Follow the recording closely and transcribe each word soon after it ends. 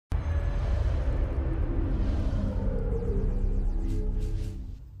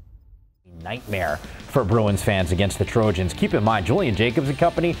nightmare for Bruins fans against the Trojans. Keep in mind, Julian Jacobs and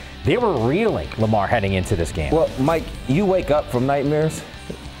company, they were reeling, Lamar, heading into this game. Well, Mike, you wake up from nightmares.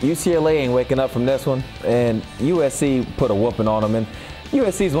 UCLA ain't waking up from this one, and USC put a whooping on them. And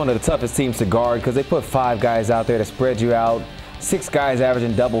USC is one of the toughest teams to guard because they put 5 guys out there to spread you out, 6 guys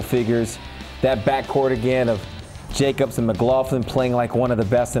averaging double figures. That backcourt again of Jacobs and McLaughlin playing like one of the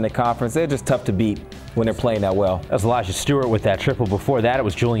best in the conference. They're just tough to beat when they're playing that well. That was Elijah Stewart with that triple. Before that, it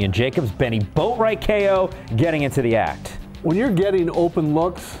was Julian Jacobs, Benny Boatwright KO getting into the act. When you're getting open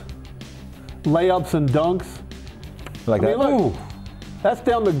looks, layups and dunks, Like that? Look, that's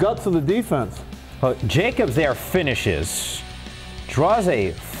down the guts of the defense. Well, Jacobs there finishes. Draws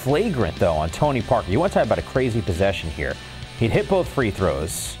a flagrant, though, on Tony Parker. You want to talk about a crazy possession here. He'd hit both free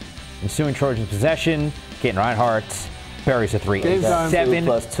throws. Ensuing Trojans possession, Gaten Reinhardt buries a 3. Game time. 7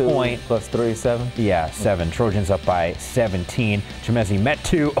 plus 2 point. plus 3, 7? Yeah, 7. Trojans up by 17. Chemezi met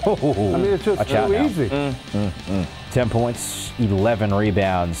 2. Oh, I mean, it's just too easy. 10 points, 11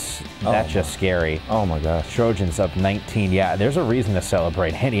 rebounds. That's just scary. Oh, my gosh. Trojans up 19. Yeah, there's a reason to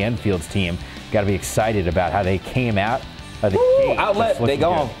celebrate. Henny Enfield's team got to be excited about how they came out of the gate. Outlet, they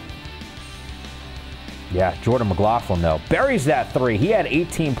gone. Yeah, Jordan McLaughlin, though, buries that 3. He had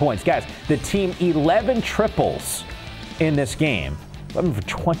 18 points. Guys, the team 11 triples in this game. 11 for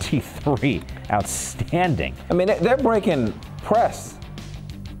 23. Outstanding. I mean, they're breaking press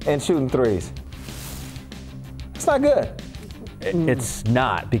and shooting threes. It's not good. It's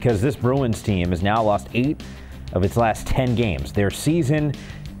not, because this Bruins team has now lost 8 of its last 10 games. Their season,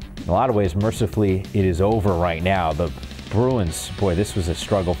 in a lot of ways, mercifully, it is over right now. The Bruins, boy, this was a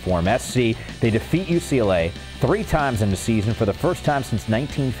struggle for them. SC, they defeat UCLA 3 times in the season for the first time since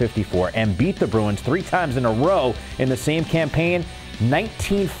 1954 and beat the Bruins 3 times in a row in the same campaign.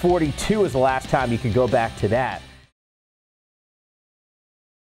 1942 is the last time you can go back to that.